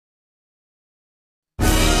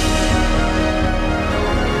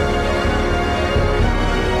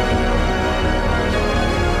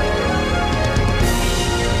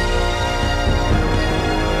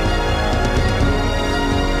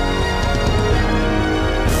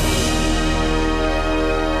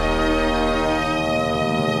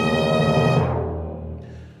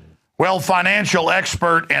Well, financial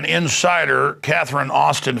expert and insider Catherine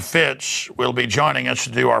Austin Fitts will be joining us to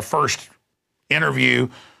do our first interview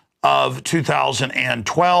of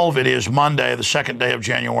 2012. It is Monday, the second day of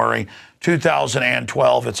January,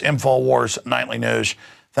 2012. It's INFOWARS Nightly News.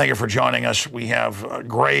 Thank you for joining us. We have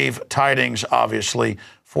grave tidings, obviously,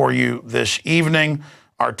 for you this evening.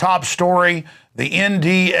 Our top story, the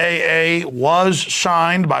NDAA was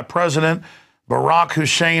signed by President Barack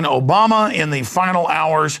Hussein Obama in the final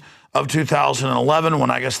hours of 2011, when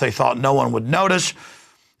I guess they thought no one would notice.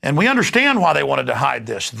 And we understand why they wanted to hide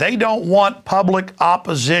this. They don't want public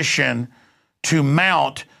opposition to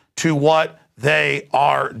mount to what they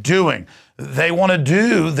are doing. They want to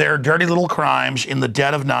do their dirty little crimes in the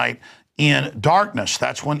dead of night, in darkness.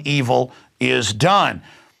 That's when evil is done.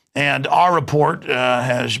 And our report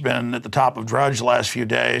has been at the top of Drudge the last few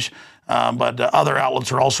days, but other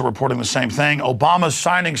outlets are also reporting the same thing. Obama's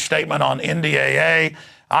signing statement on NDAA: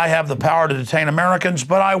 I have the power to detain Americans,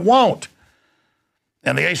 but I won't.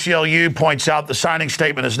 And the ACLU points out the signing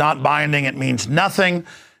statement is not binding. It means nothing.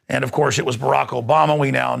 And, of course, it was Barack Obama, we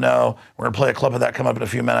now know. We're going to play a clip of that coming up in a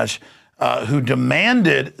few minutes, who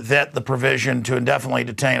demanded that the provision to indefinitely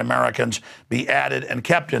detain Americans be added and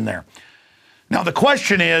kept in there. Now, the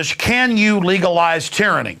question is, can you legalize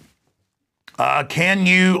tyranny? Can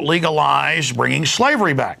you legalize bringing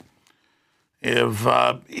slavery back? If,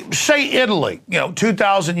 say, Italy,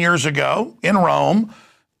 2,000 years ago in Rome,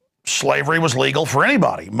 slavery was legal for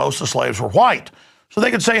anybody. Most of the slaves were white. So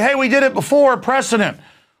they could say, hey, we did it before, precedent.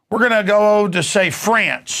 We're going to go to, say,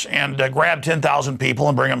 France and grab 10,000 people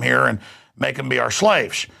and bring them here and make them be our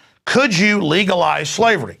slaves. Could you legalize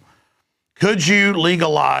slavery? Could you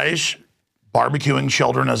legalize barbecuing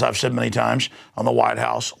children, as I've said many times, on the White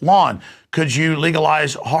House lawn? Could you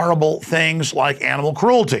legalize horrible things like animal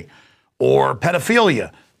cruelty or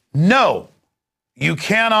pedophilia? No, you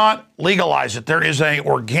cannot legalize it. There is an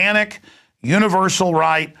organic, universal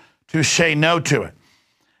right to say no to it.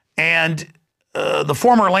 And the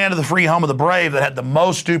former land of the free, home of the brave that had the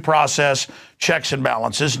most due process, checks and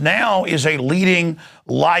balances, now is a leading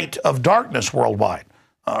light of darkness worldwide,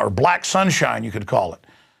 or black sunshine, you could call it,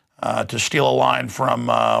 to steal a line from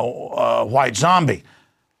White Zombie.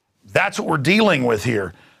 That's what we're dealing with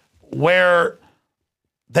here, where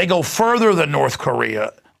they go further than North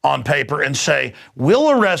Korea on paper and say, we'll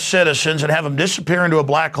arrest citizens and have them disappear into a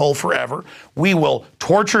black hole forever. We will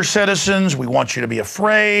torture citizens. We want you to be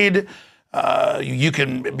afraid. You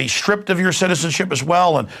can be stripped of your citizenship as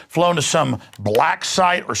well and flown to some black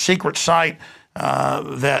site or secret site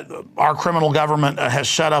that our criminal government has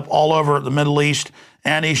set up all over the Middle East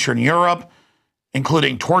and Eastern Europe,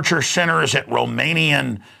 including torture centers at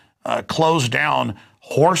Romanian closed down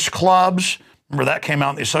horse clubs. Remember, that came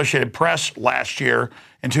out in the Associated Press last year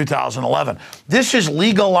in 2011. This is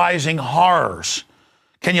legalizing horrors.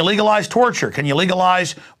 Can you legalize torture? Can you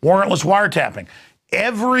legalize warrantless wiretapping?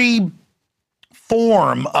 Every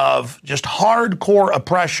form of just hardcore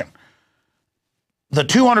oppression, the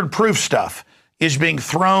 200 proof stuff, is being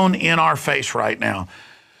thrown in our face right now.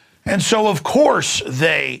 And so, of course,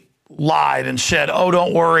 they lied and said, oh,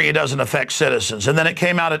 don't worry, it doesn't affect citizens. And then it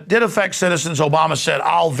came out it did affect citizens. Obama said,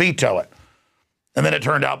 I'll veto it. And then it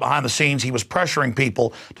turned out behind the scenes he was pressuring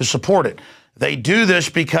people to support it. They do this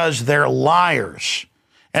because they're liars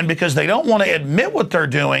and because they don't want to admit what they're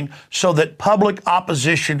doing so that public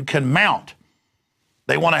opposition can mount.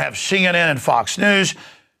 They want to have CNN and Fox News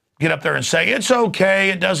get up there and say, it's okay,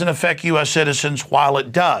 it doesn't affect U.S. citizens, while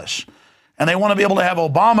it does. And they want to be able to have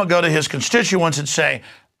Obama go to his constituents and say,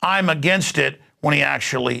 I'm against it, when he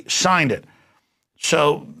actually signed it.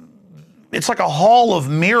 So it's like a hall of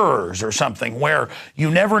mirrors or something where you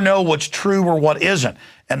never know what's true or what isn't.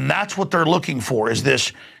 And that's what they're looking for, is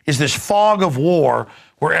this fog of war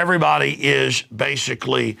where everybody is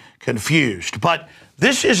basically confused. But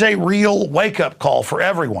this is a real wake-up call for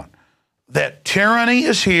everyone, that tyranny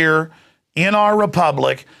is here in our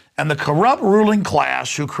republic, and the corrupt ruling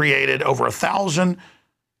class who created over $1,000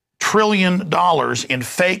 trillion in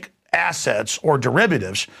fake assets or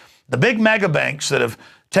derivatives, the big mega banks that have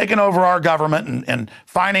taken over our government and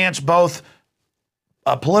financed both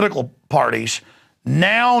political parties,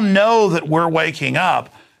 now know that we're waking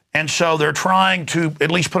up. And so they're trying to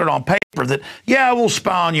at least put it on paper that, yeah, we'll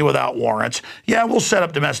spy on you without warrants. Yeah, we'll set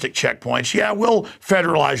up domestic checkpoints. Yeah, we'll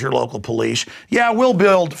federalize your local police. Yeah, we'll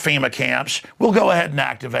build FEMA camps. We'll go ahead and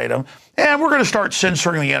activate them. And we're going to start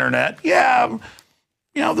censoring the internet. Yeah,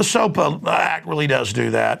 the SOPA Act really does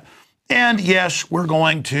do that. And yes, we're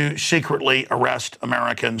going to secretly arrest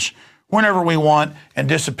Americans whenever we want and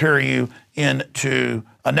disappear you into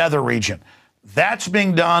another region. That's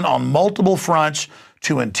being done on multiple fronts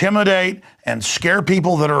to intimidate and scare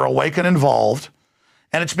people that are awake and involved.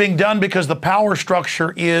 And it's being done because the power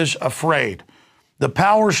structure is afraid. The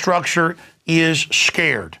power structure is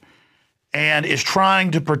scared and is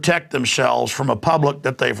trying to protect themselves from a public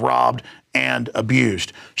that they've robbed and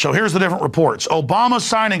abused. So here's the different reports. Obama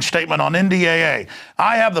signing statement on NDAA.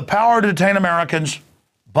 I have the power to detain Americans,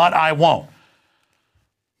 but I won't.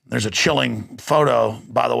 There's a chilling photo,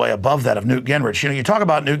 by the way, above that of Newt Gingrich. You know, you talk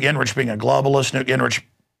about Newt Gingrich being a globalist, Newt Gingrich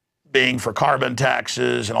being for carbon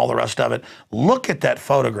taxes and all the rest of it. Look at that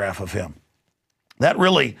photograph of him. That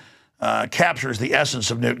really captures the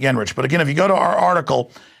essence of Newt Gingrich. But again, if you go to our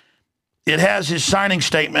article, it has his signing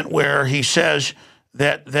statement where he says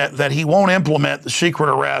that he won't implement the secret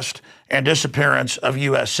arrest and disappearance of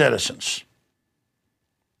U.S. citizens.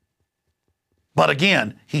 But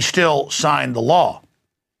again, he still signed the law.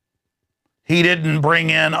 He didn't bring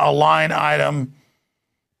in a line item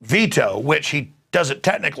veto, which he doesn't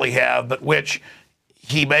technically have, but which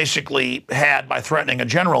he basically had by threatening a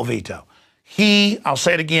general veto. He, I'll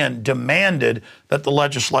say it again, demanded that the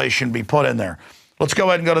legislation be put in there. Let's go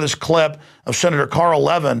ahead and go to this clip of Senator Carl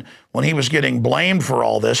Levin when he was getting blamed for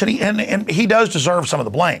all this. And he does deserve some of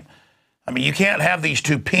the blame. I mean, you can't have these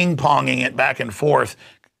two ping-ponging it back and forth,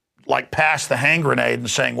 like pass the hand grenade and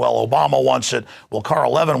saying, well, Obama wants it, well,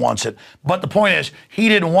 Carl Levin wants it. But the point is, he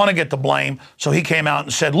didn't want to get the blame, so he came out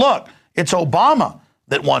and said, look, it's Obama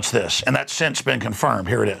that wants this, and that's since been confirmed.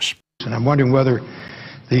 Here it is. And I'm wondering whether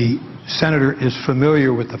the senator is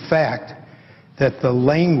familiar with the fact that the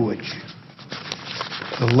language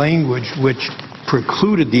which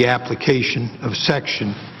precluded the application of Section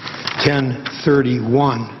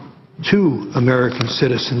 1031 to American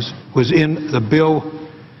citizens was in the bill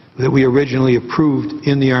that we originally approved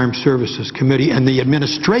in the Armed Services Committee, and the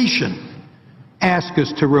administration asked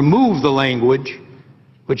us to remove the language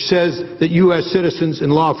which says that U.S. citizens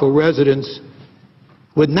and lawful residents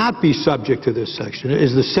would not be subject to this section.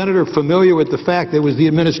 Is the senator familiar with the fact that it was the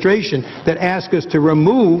administration that asked us to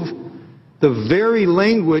remove the very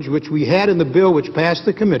language which we had in the bill which passed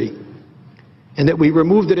the committee, and that we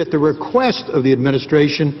removed it at the request of the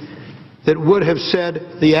administration, that would have said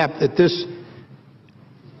that this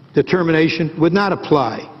determination would not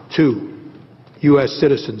apply to U.S.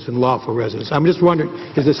 citizens and lawful residents? I'm just wondering,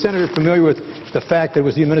 is the senator familiar with the fact that it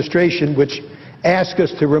was the administration which asked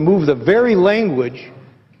us to remove the very language,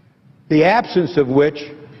 the absence of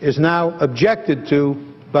which is now objected to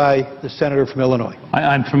by the senator from Illinois?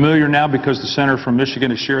 I'm familiar now because the senator from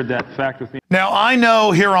Michigan has shared that fact with me. Now, I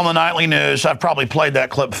know here on the Nightly News, I've probably played that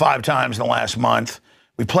clip 5 times in the last month.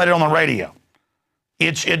 We played it on the radio.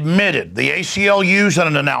 It's admitted. The ACLU's done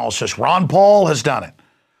an analysis. Ron Paul has done it.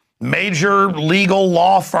 Major legal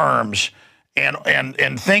law firms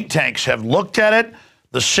and think tanks have looked at it.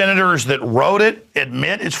 The senators that wrote it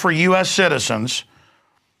admit it's for U.S. citizens.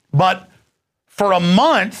 But for a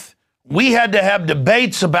month, we had to have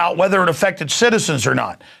debates about whether it affected citizens or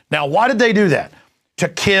not. Now, why did they do that? To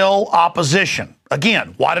kill opposition.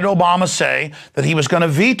 Again, why did Obama say that he was going to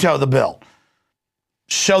veto the bill?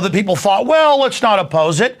 So that people thought, well, let's not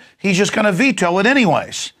oppose it. He's just going to veto it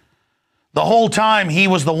anyways. The whole time he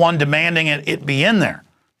was the one demanding it be in there.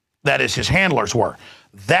 That is, his handlers were.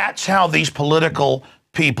 That's how these political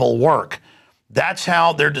people work. That's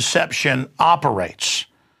how their deception operates.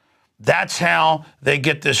 That's how they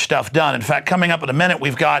get this stuff done. In fact, coming up in a minute,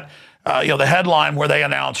 we've got the headline where they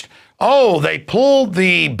announced, oh, they pulled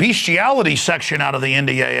the bestiality section out of the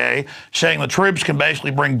NDAA, saying the troops can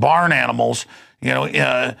basically bring barn animals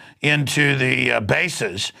into the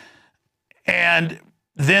bases. And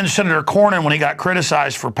then Senator Cornyn, when he got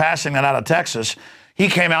criticized for passing that out of Texas, he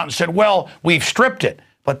came out and said, well, we've stripped it,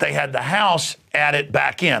 but they had the House add it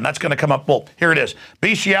back in. That's going to come up. Well, here it is.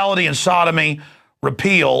 Bestiality and sodomy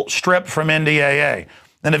repeal stripped from NDAA.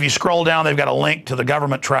 Then if you scroll down, they've got a link to the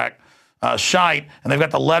government track site, and they've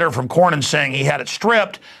got the letter from Cornyn saying he had it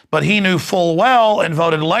stripped, but he knew full well and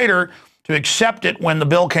voted later to accept it when the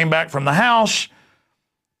bill came back from the House.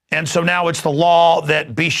 And so now it's the law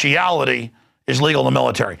that bestiality is legal in the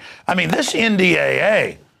military. I mean, this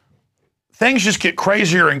NDAA, things just get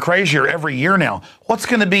crazier and crazier every year now. What's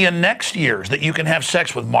going to be in next year's? That you can have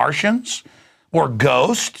sex with Martians or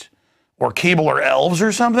ghosts or Keebler elves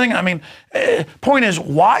or something? I mean, point is,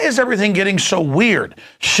 why is everything getting so weird?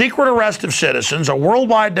 Secret arrest of citizens, a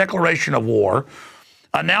worldwide declaration of war,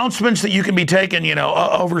 announcements that you can be taken,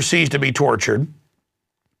 overseas to be tortured.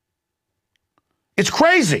 It's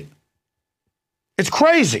crazy. It's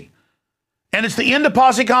crazy. And it's the end of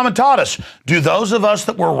posse comitatus. Do those of us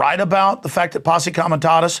that were right about the fact that posse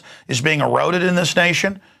comitatus is being eroded in this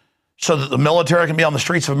nation so that the military can be on the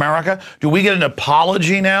streets of America? Do we get an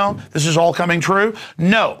apology now? This is all coming true?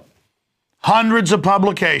 No. Hundreds of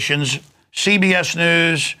publications, CBS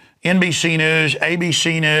News, NBC News,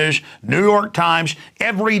 ABC News, New York Times,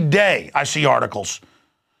 every day I see articles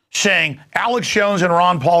saying Alex Jones and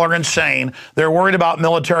Ron Paul are insane. They're worried about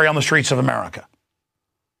military on the streets of America.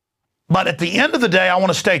 But at the end of the day, I want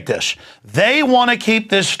to state this. They want to keep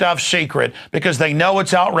this stuff secret because they know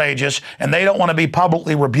it's outrageous and they don't want to be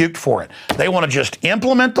publicly rebuked for it. They want to just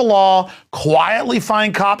implement the law, quietly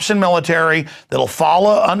find cops and military that'll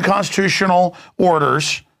follow unconstitutional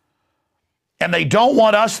orders, and they don't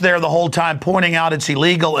want us there the whole time pointing out it's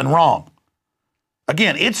illegal and wrong.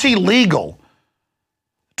 Again, it's illegal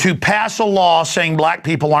to pass a law saying black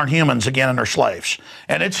people aren't humans again and are slaves.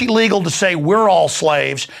 And it's illegal to say we're all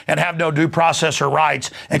slaves and have no due process or rights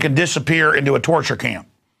and can disappear into a torture camp.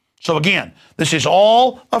 So again, this is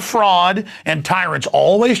all a fraud, and tyrants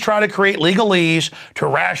always try to create legalese to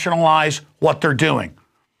rationalize what they're doing.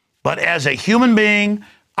 But as a human being,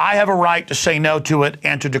 I have a right to say no to it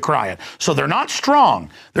and to decry it. So they're not strong.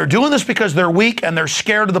 They're doing this because they're weak and they're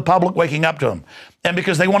scared of the public waking up to them. And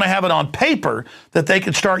because they want to have it on paper that they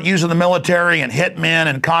can start using the military and hitmen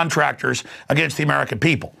and contractors against the American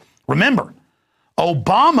people. Remember,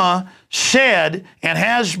 Obama said and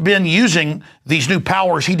has been using these new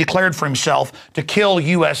powers he declared for himself to kill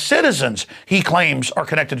U.S. citizens he claims are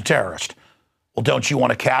connected to terrorists. Well, don't you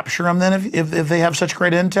want to capture them then if they have such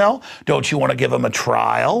great intel? Don't you want to give them a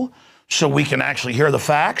trial so we can actually hear the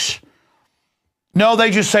facts? No,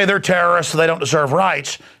 they just say they're terrorists, so they don't deserve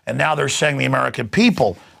rights, and now they're saying the American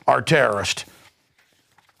people are terrorists.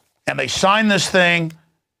 And they signed this thing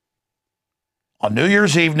on New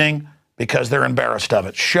Year's evening because they're embarrassed of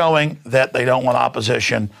it, showing that they don't want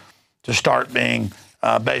opposition to start being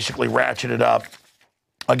basically ratcheted up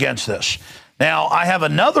against this. Now, I have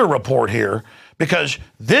another report here because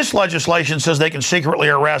this legislation says they can secretly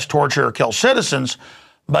arrest, torture, or kill citizens,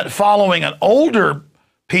 but following an older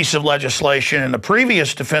piece of legislation in the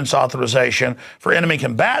previous defense authorization for enemy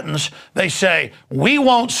combatants, they say, we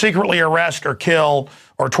won't secretly arrest or kill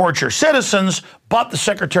or torture citizens, but the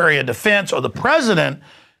Secretary of Defense or the President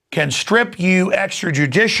can strip you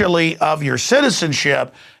extrajudicially of your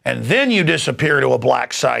citizenship, and then you disappear to a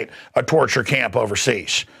black site, a torture camp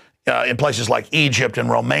overseas. In places like Egypt and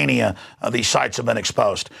Romania, these sites have been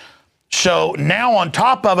exposed. So now on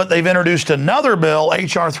top of it, they've introduced another bill,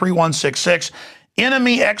 H.R. 3166,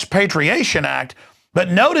 Enemy Expatriation Act.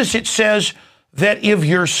 But notice it says that if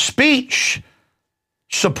your speech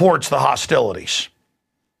supports the hostilities,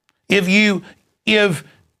 if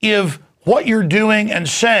what you're doing and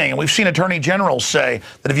saying, and we've seen attorney generals say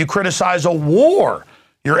that if you criticize a war,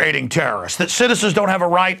 you're aiding terrorists, that citizens don't have a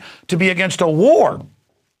right to be against a war,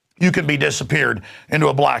 you could be disappeared into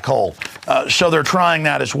a black hole. So they're trying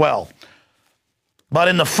that as well. But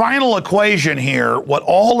in the final equation here, what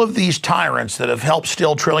all of these tyrants that have helped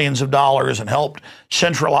steal trillions of dollars and helped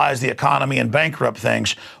centralize the economy and bankrupt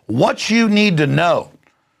things, what you need to know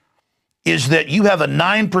is that you have a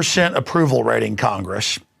 9% approval rating,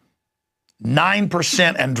 Congress.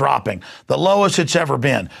 9% and dropping, the lowest it's ever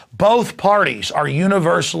been. Both parties are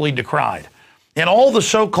universally decried. And all the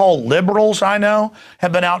so-called liberals I know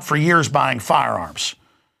have been out for years buying firearms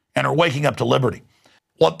and are waking up to liberty.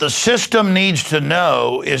 What the system needs to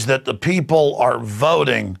know is that the people are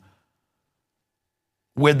voting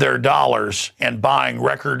with their dollars and buying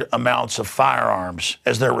record amounts of firearms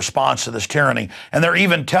as their response to this tyranny. And they're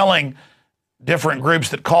even telling different groups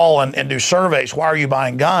that call and do surveys, why are you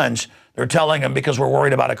buying guns? They're telling them because we're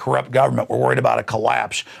worried about a corrupt government. We're worried about a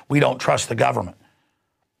collapse. We don't trust the government.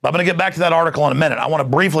 But I'm going to get back to that article in a minute. I want to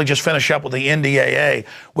briefly just finish up with the NDAA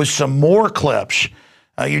with some more clips.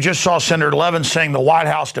 You just saw Senator Levin saying the White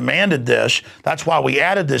House demanded this. That's why we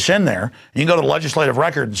added this in there. You can go to the legislative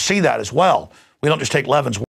record and see that as well. We don't just take Levin's